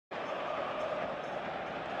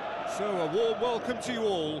So a warm welcome to you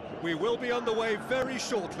all. We will be underway very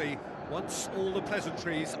shortly, once all the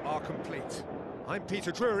pleasantries are complete. I'm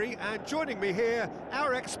Peter Drury, and joining me here,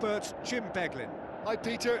 our expert, Jim Beglin. Hi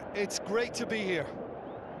Peter, it's great to be here.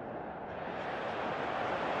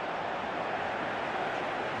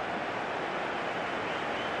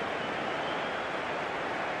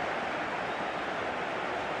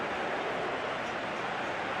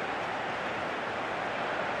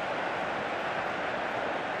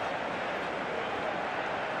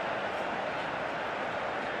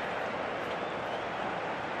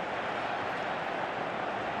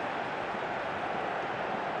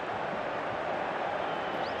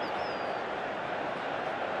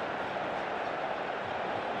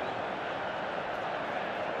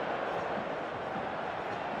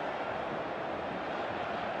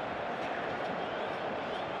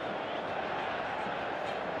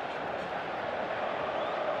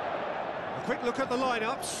 A quick look at the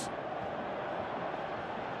lineups.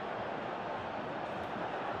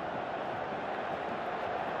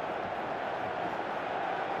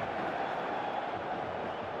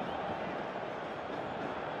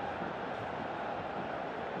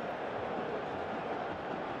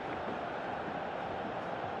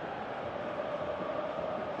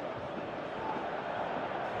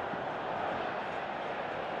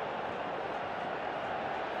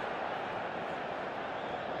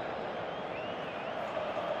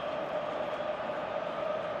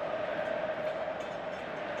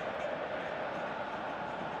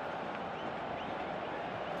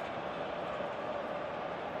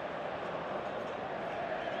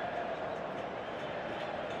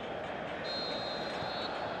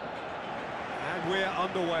 And we're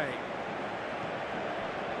underway.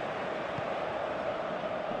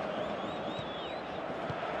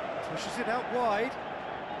 Pushes it out wide.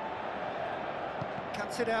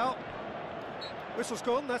 Cuts it out. Whistle's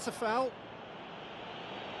gone, that's a foul.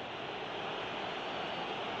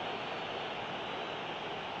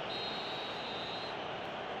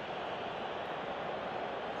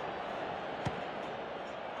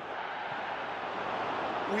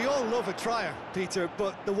 We all love a trier, Peter,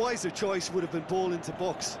 but the wiser choice would have been ball into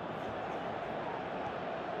box.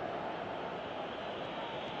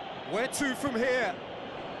 Where to from here?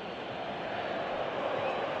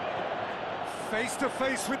 Face to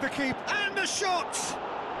face with the keep, and a shot!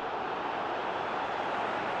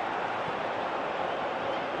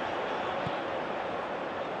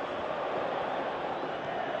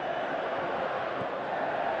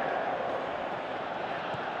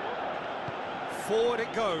 Forward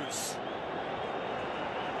it goes.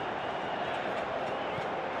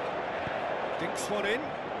 Dinks one in.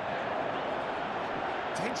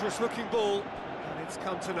 Dangerous looking ball, and it's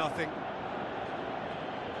come to nothing.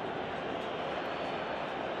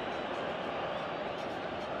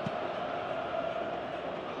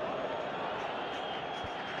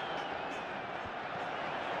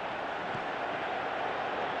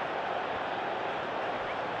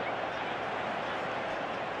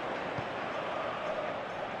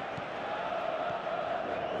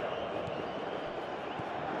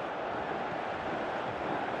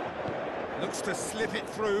 Looks to slip it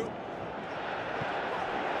through.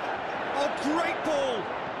 Oh, great ball!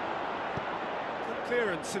 Good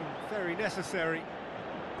clearance and very necessary.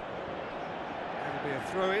 That'll be a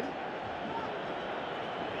throw-in.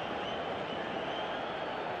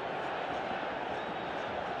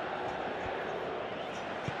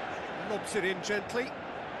 Lobs it in gently.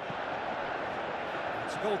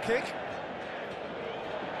 It's a goal kick.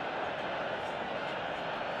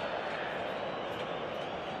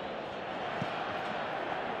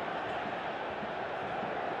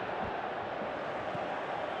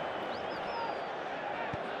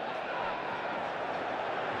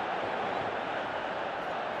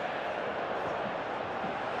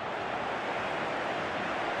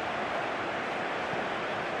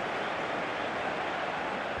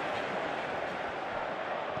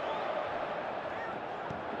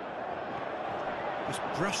 Just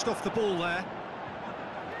brushed off the ball there.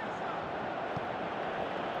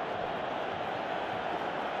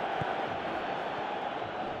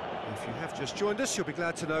 If you have just joined us, you'll be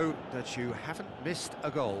glad to know that you haven't missed a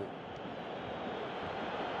goal.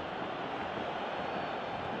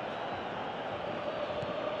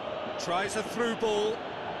 Tries a through ball.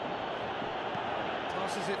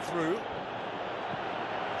 Passes it through.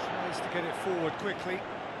 Tries to get it forward quickly.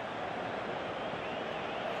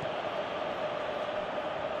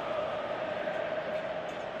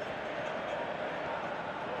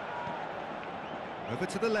 Over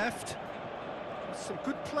to the left. Some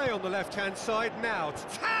good play on the left-hand side now.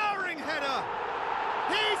 Towering header!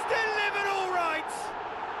 He's delivered all right!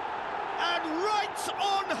 and right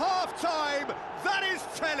on half-time. That is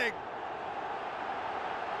telling.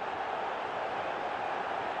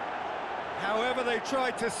 However they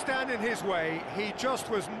tried to stand in his way, he just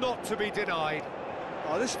was not to be denied.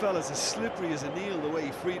 Oh, this fella's as slippery as an eel, the way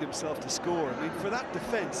he freed himself to score. I mean, for that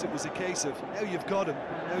defence, it was a case of now you've got him,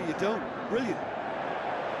 now you don't. Brilliant.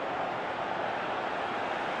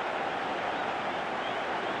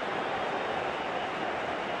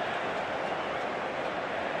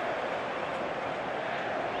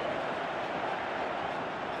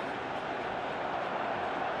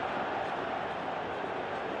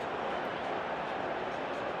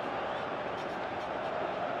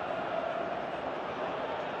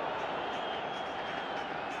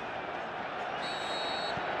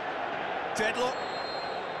 Deadlock.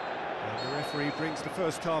 And the referee brings the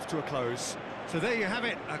first half to a close. So there you have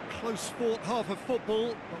it, a close-fought half of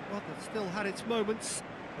football, but one that still had its moments,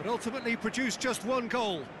 but ultimately produced just one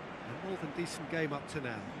goal. A more than decent game up to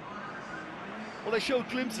now. Well, they showed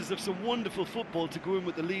glimpses of some wonderful football to go in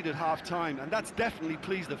with the lead at half-time, and that's definitely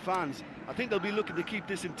pleased the fans. I think they'll be looking to keep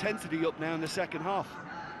this intensity up now in the second half.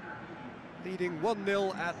 Leading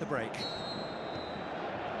 1-0 at the break.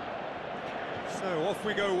 So off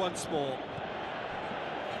we go once more.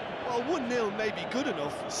 Well, 1-0 may be good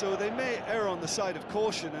enough, so they may err on the side of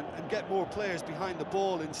caution and get more players behind the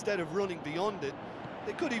ball instead of running beyond it.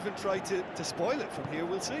 They could even try to spoil it from here,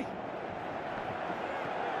 we'll see.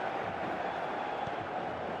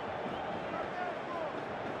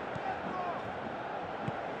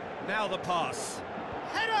 Now the pass.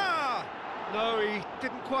 Header! No, he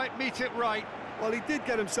didn't quite meet it right. Well, he did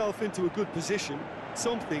get himself into a good position,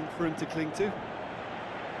 something for him to cling to.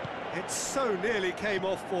 It so nearly came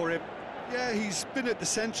off for him. Yeah, he's been at the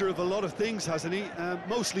centre of a lot of things, hasn't he?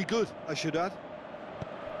 Mostly good, I should add.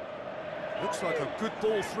 Looks like a good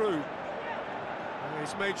ball through.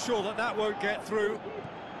 He's made sure that that won't get through. It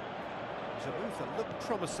was a move that looked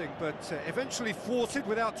promising, but eventually thwarted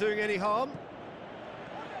without doing any harm.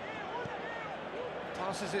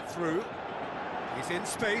 Passes it through. He's in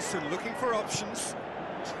space and looking for options.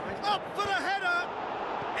 Up for the header!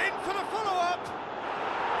 In for the follow-up!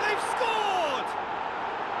 They've scored!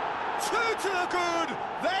 2 to the good!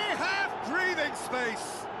 They have breathing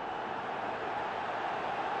space!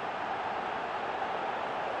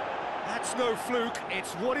 That's no fluke,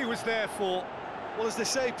 it's what he was there for. Well, as they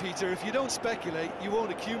say, Peter, if you don't speculate, you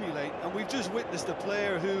won't accumulate, and we've just witnessed a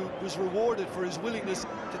player who was rewarded for his willingness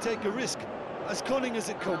to take a risk, as cunning as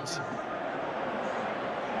it comes.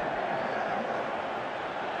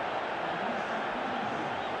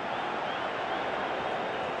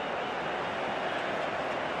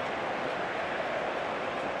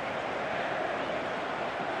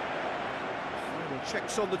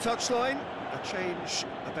 Checks on the touchline, a change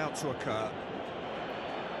about to occur.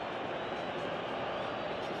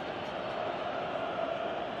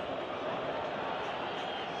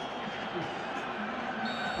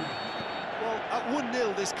 Well, at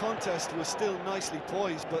 1-0 this contest was still nicely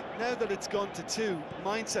poised, but now that it's gone to 2,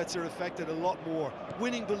 mindsets are affected a lot more.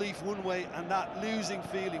 Winning belief one way and that losing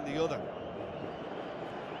feeling the other.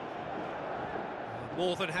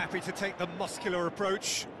 More than happy to take the muscular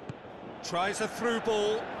approach. Tries a through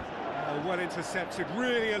ball. Oh, well intercepted,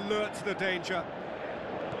 really alert to the danger.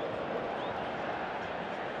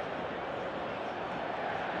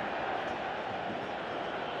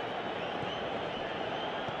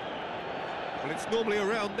 Well, it's normally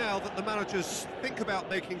around now that the managers think about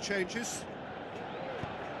making changes.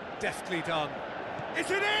 Deftly done.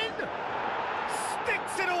 Is it in?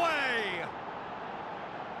 Sticks it away!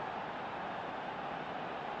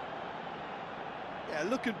 Yeah,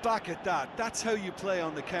 looking back at that, that's how you play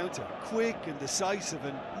on the counter. Quick and decisive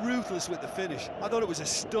and ruthless with the finish. I thought it was a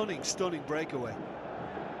stunning, stunning breakaway.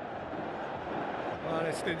 Well,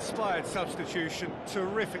 it's an inspired substitution.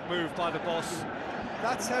 Terrific move by the boss.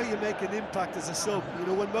 That's how you make an impact as a sub. You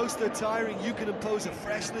know, when most are tiring, you can impose a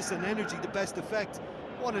freshness and energy to best effect.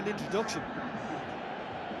 What an introduction.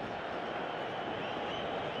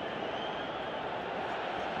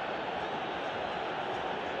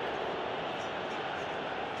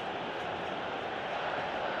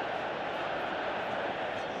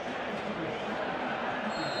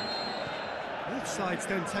 Both sides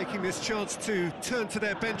then taking this chance to turn to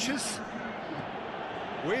their benches.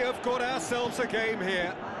 We have got ourselves a game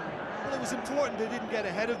here. Well, it was important they didn't get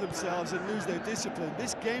ahead of themselves and lose their discipline.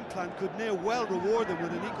 This game plan could now well reward them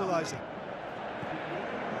with an equaliser.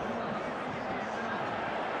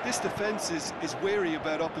 This defence is wary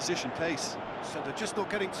about opposition pace. So they're just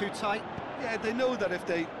not getting too tight. Yeah, they know that if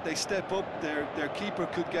they step up, their keeper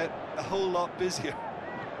could get a whole lot busier.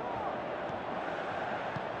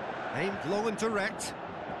 Aimed long and direct.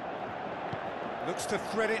 Looks to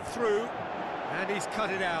thread it through, and he's cut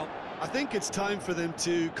it out. I think it's time for them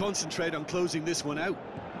to concentrate on closing this one out.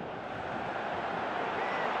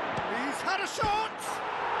 He's had a shot!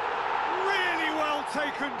 Really well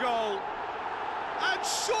taken goal. And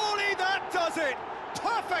surely that does it!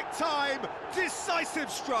 Perfect time, decisive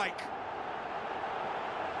strike.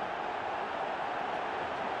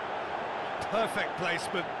 Perfect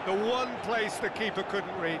placement, the one place the keeper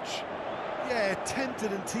couldn't reach. Yeah,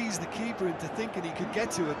 tempted and teased the keeper into thinking he could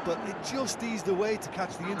get to it, but it just eased away to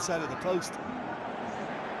catch the inside of the post.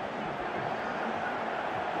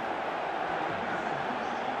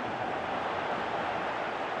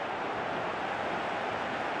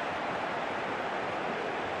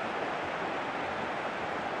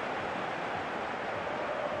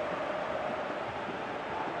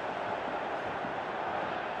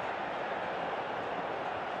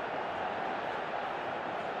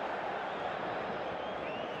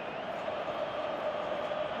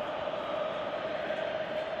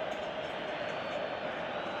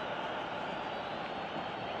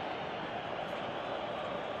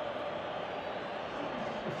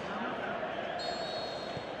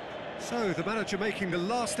 So, the manager making the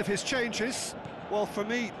last of his changes. Well, for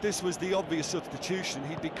me, this was the obvious substitution.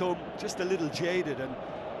 He'd become just a little jaded, and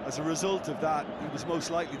as a result of that, he was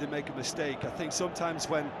most likely to make a mistake. I think sometimes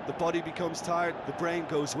when the body becomes tired, the brain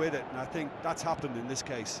goes with it, and I think that's happened in this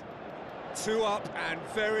case. 2 up and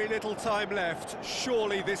very little time left.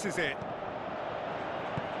 Surely this is it.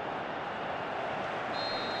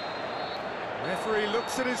 Referee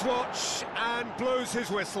looks at his watch and blows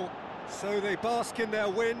his whistle. So they bask in their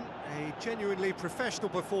win, a genuinely professional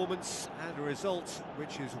performance and a result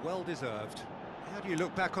which is well deserved. How do you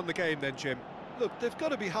look back on the game then, Jim? Look, they've got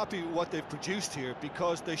to be happy with what they've produced here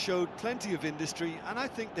because they showed plenty of industry, and I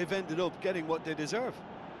think they've ended up getting what they deserve.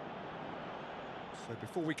 So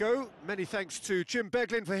before we go, many thanks to Jim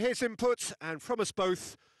Beglin for his input, and from us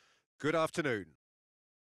both, good afternoon.